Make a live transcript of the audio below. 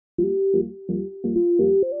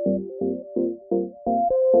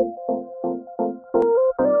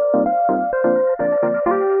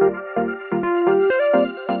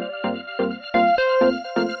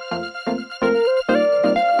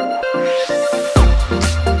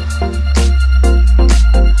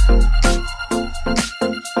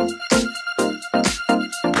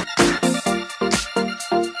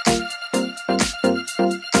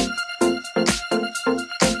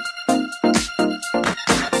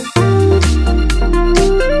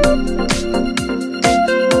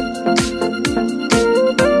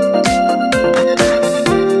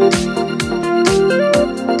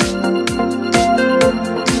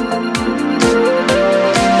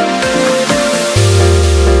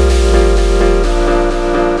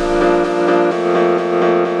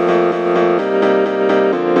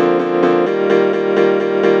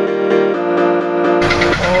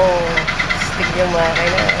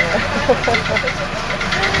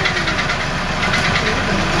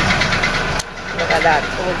That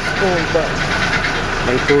old school bus.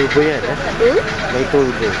 May turbo yan, eh? Hmm? May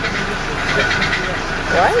turbo.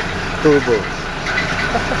 What? Turbo.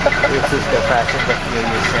 This is the Fast and the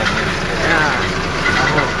Furious 7.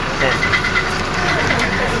 Oh, 10.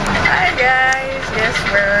 Hi guys, guess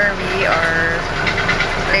where we are.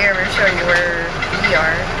 Later we'll show you where we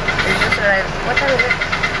are. We just arrived. What time is it?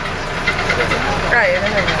 Right, I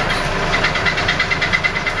don't know.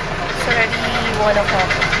 It's already 1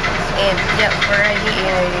 o'clock. And yeah, we're already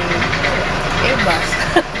in a bus.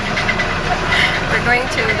 We're going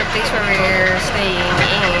to the place where we're staying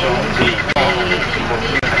in.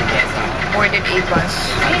 Boarded a bus.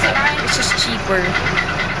 It's just cheaper.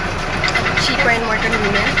 Cheaper and more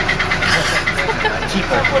convenient.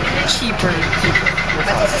 Cheaper. But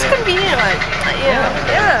this is convenient one.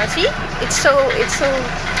 Yeah. See? It's so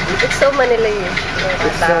Manilayan.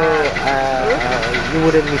 It's so, you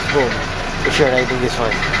wouldn't miss home if you're riding this one.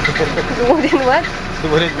 You wouldn't what? You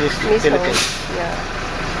wouldn't miss Philippines. Home. Yeah.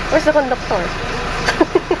 Where's the conductor?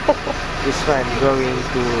 This one going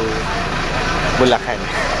to Bulacan.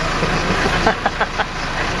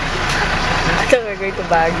 We're going to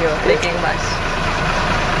Baguio, taking bus.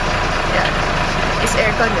 Yeah. It's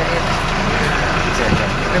aircon, right? It's aircon.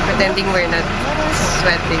 We're pretending we're not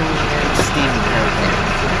sweating. Steamed aircon.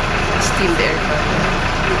 Steamed aircon.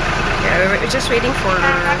 Yeah, we're just waiting for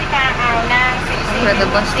the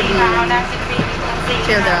bus to be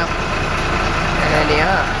filled up. And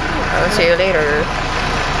yeah, I'll see you later.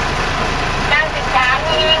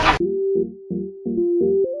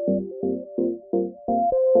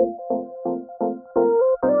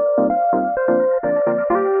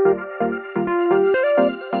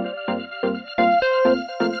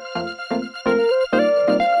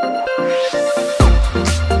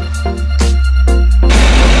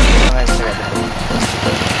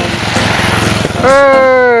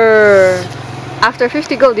 After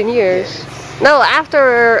 50 golden years. No,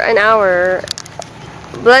 after an hour.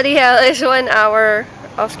 Bloody hell, is 1 hour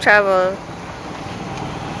of travel.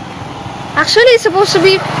 Actually, it's supposed to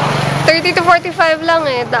be 30 to 45 lang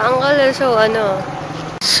eh. The angle,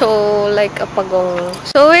 so like a pagong.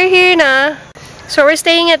 So we're here na. So we're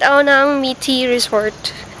staying at Aonang Miti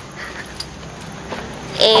Resort.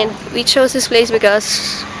 And we chose this place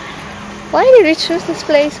because... Why did we choose this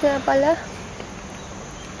place nga pala?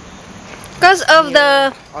 Because of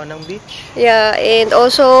the Aonang Beach? Yeah, and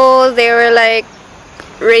also they were like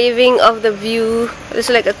raving of the view. It's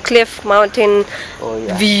like a cliff mountain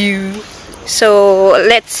view. So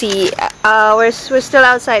let's see. We're still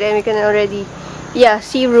outside and we can already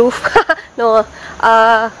see roof. No,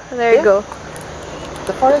 there you go.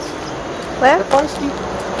 The forest. Where? The forest view.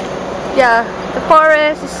 Yeah, the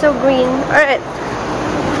forest is so green. Alright.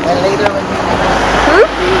 And later when we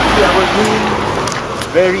see our green,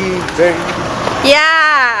 very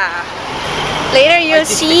later you'll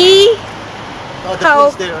see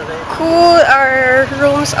how cool our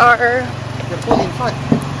rooms are. The pool in front.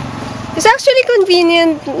 It's actually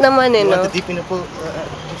convenient naman eh, You no? want to dip in the pool,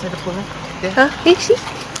 inside the pool, yeah? Huh? You see?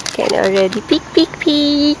 Can already peek.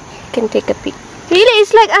 Can take a peek. Really,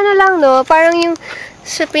 it's like ano lang, no? Parang yung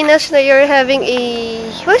sa Pinas na you're having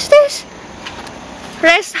a... What's this?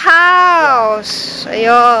 Rest house.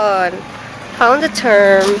 Ayun. Found the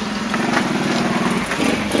term.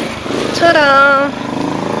 Ta-da!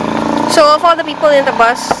 So, of all the people in the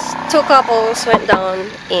bus, 2 couples went down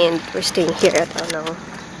and we're staying here at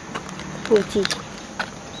Miti.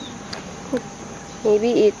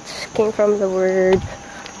 Maybe it came from the word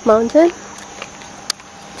mountain.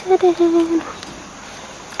 Ta-da!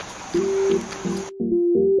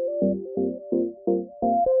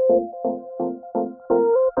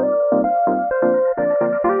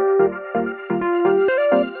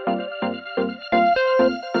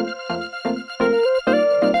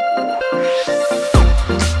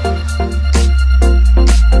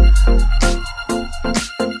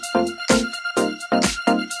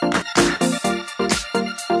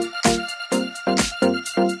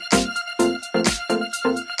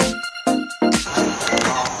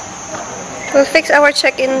 We'll fix our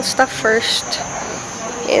check-in stuff first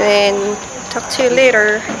and then talk to you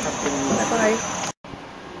later. Bye.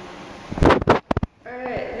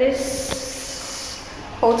 Alright, this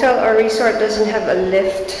hotel or resort doesn't have a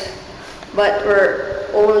lift, but we're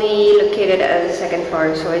only located at the 2nd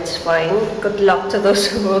floor, so it's fine. Good luck to those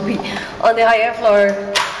who will be on the higher floor.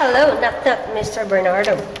 Hello, knock, Mr.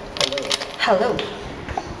 Bernardo. Hello.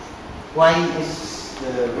 Why is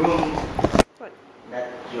the room not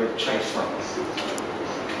your choice for?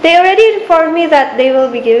 They already informed me that they will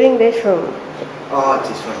be giving this room. Oh,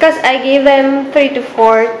 this one. Because I gave them 3 to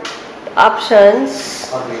 4 options.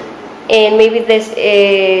 Okay. And maybe this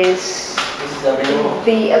is available.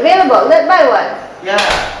 the available. Let's buy one. Yeah.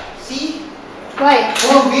 See? Why?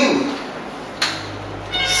 Full view.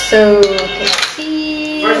 So, let's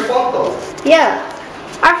see. First photo. Yeah.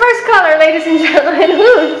 Our first color, ladies and gentlemen.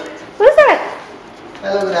 Who's that?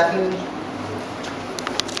 Hello, good afternoon.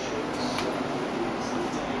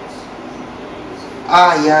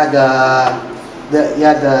 Yeah,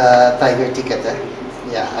 the tiger ticket.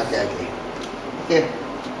 Yeah, okay. Okay.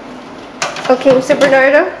 Okay, Mr.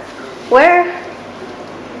 Bernardo, where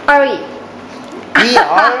are we? We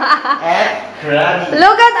are at KRABI.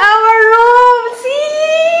 Look at our room!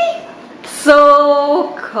 See?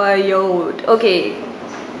 So cute. Okay.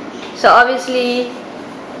 So obviously,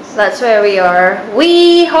 that's where we are.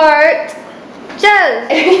 We heart Jen.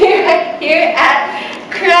 Here at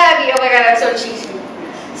KRABI. Oh my god, I'm so cheesy.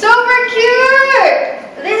 Super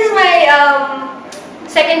cute! This is my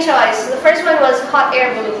second choice. The first one was hot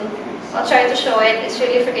air balloon. I'll try to show it. It's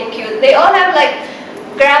really freaking cute. They all have like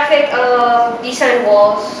graphic design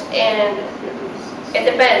walls, and it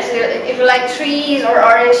depends if you like trees or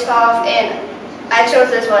orange stuff. And I chose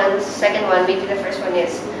this one, second one. Maybe the first one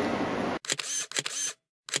is.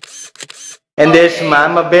 And there's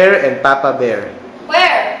Mama Bear and Papa Bear.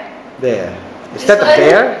 Where? There. Is This that a one?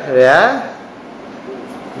 bear? Yeah.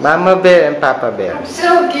 Mama Bear and Papa Bear.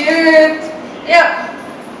 So cute. Yeah,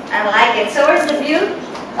 I like it. So where's the view?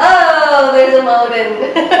 Oh, there's a mountain.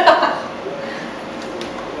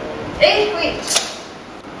 Hey, wait.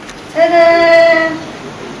 Ta-da!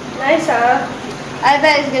 Nice, huh? I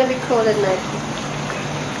bet it's gonna be cold at night.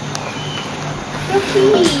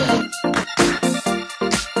 Okay.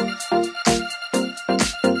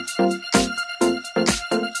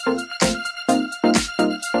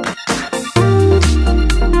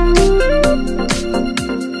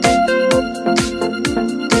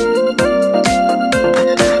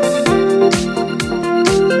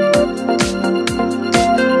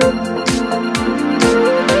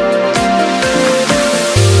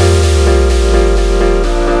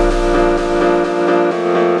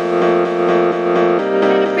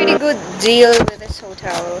 Deal with this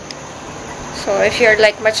hotel. So if you're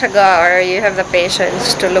like Machaga or you have the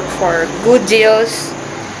patience to look for good deals,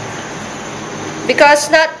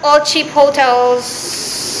 because not all cheap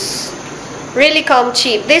hotels really come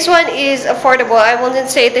cheap. This one is affordable. I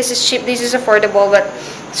wouldn't say this is cheap, this is affordable, but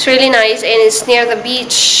it's really nice and it's near the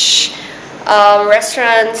beach,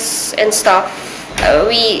 restaurants and stuff.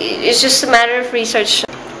 It's just a matter of research.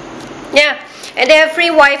 Yeah. And they have free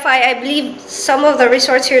Wi-Fi. I believe some of the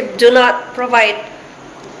resorts here do not provide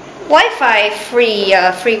Wi-Fi, free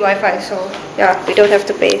Wi-Fi. So yeah, we don't have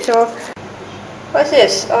to pay. So what's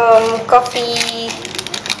this? Coffee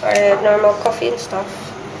or normal coffee and stuff.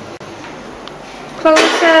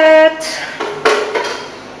 Closet.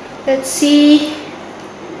 Let's see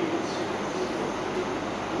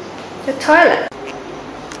the toilet.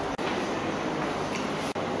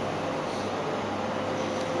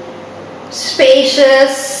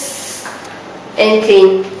 Spacious and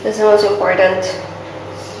clean. That's the most important.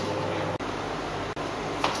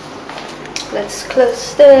 Let's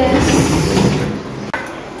close this.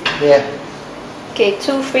 Yeah. Okay,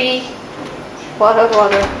 2 free bottled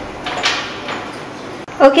water.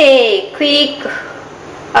 Okay, quick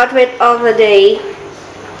outfit of the day.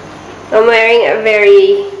 I'm wearing a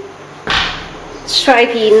very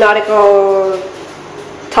stripy nautical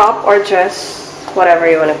top or dress, whatever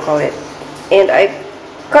you want to call it. And I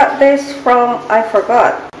got this from, I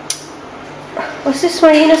forgot. Was this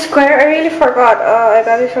Marina Square? I really forgot. I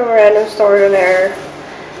got it from a random store there.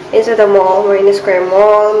 Inside the mall, Marina Square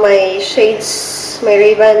Mall. My shades, my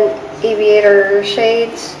Ray-Ban aviator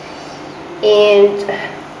shades. And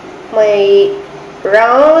my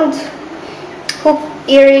round hoop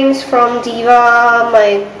earrings from Diva.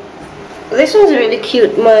 This one's really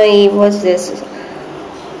cute. What's this?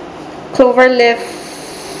 Clover leaf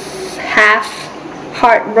half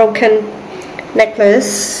heartbroken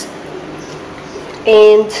necklace.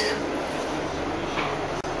 And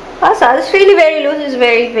also it's really very loose. It's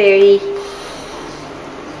very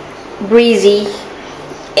breezy.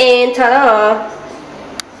 And ta-da!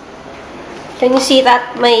 Can you see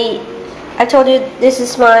that? I told you this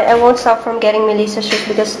is I won't stop from getting Melissa shoes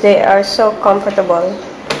because they are so comfortable.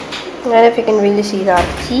 I don't know if you can really see that.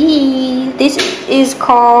 See, this is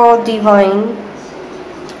called Divine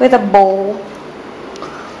with a bow.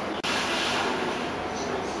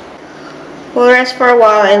 We'll rest for a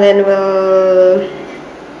while and then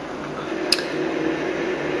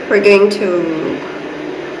we're going to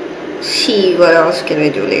see what else can we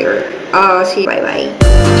do later. See you. Bye bye.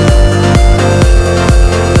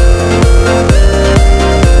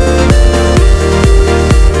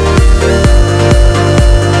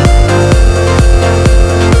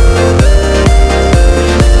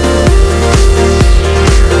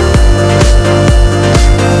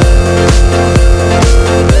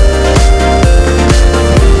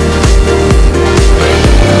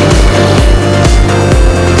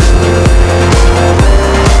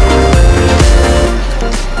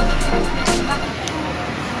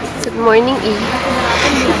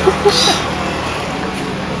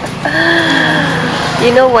 You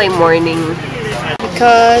know why morning?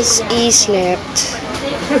 Because he slept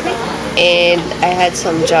and I had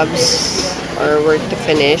some jobs or work to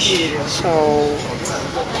finish, so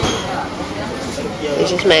we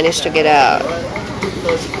just managed to get out.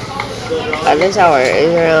 At this hour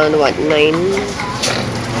is around what, 9?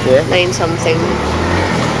 Yeah. 9 something.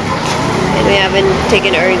 And we haven't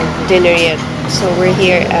taken our dinner yet, so we're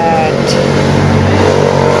here at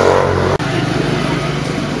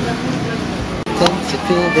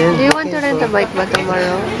Do you want to rent a bike ba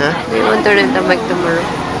tomorrow? Huh? Do you want to rent a bike tomorrow?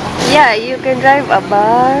 Yeah, you can drive a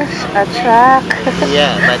bus, a truck.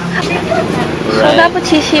 Yeah, but So dapat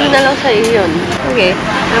sishim na lang sa iyo yun. Okay,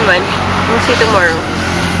 naman. We'll see tomorrow.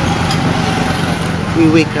 we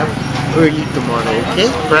wake up early tomorrow, okay?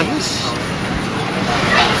 Promise?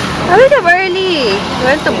 I wake up early. We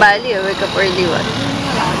went to Bali. I wake up early. What?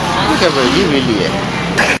 Wake up early, really, eh?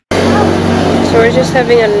 So we're just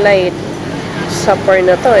having a light supper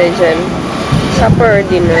na to eh, Jen. Supper or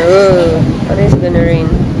dinner. Oh, but it's gonna rain.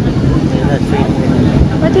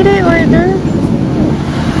 What did I order?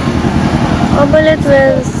 Omelette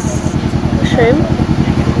with shrimp?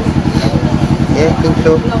 Yeah, I think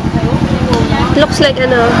so. It looks like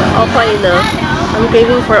ano, okoy na. I'm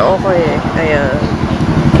craving for okoy eh. Kaya.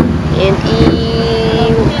 And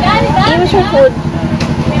what's your food?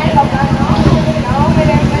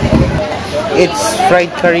 It's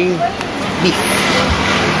fried curry beef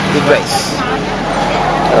with rice.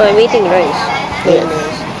 Oh, I'm eating rice. Yes.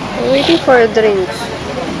 I'm waiting for drinks.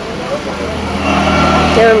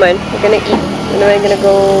 Never mind. We're gonna eat. And we're gonna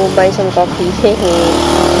go buy some coffee.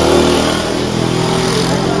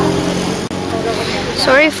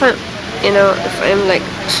 Sorry if I'm, if I'm like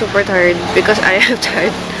super tired because I am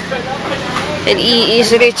tired. And he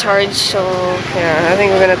is recharged, so yeah, I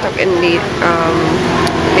think we're gonna talk in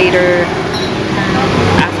later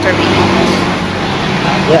after we eat.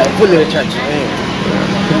 Yeah, fully recharged.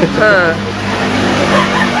 Huh.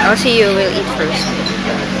 I'll see you. We'll eat first.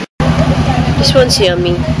 This one's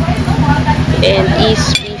yummy. And his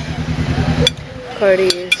beef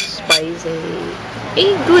curry is spicy.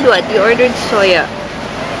 Hey, good one. You ordered soya.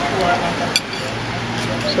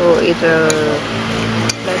 So it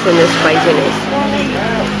lessen the spiciness.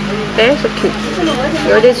 Okay, so cute.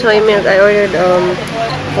 You ordered soy milk. I ordered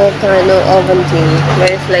volcano Ovaltine.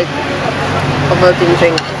 But it's like Ovaltine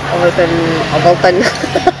drink.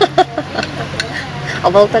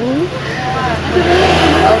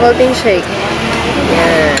 Ovaltine shake.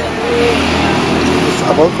 Yeah. It's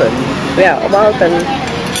Ovaltine. Yeah, Ovaltine.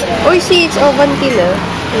 Oh, see, it's Ovaltine.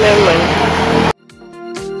 Never mind.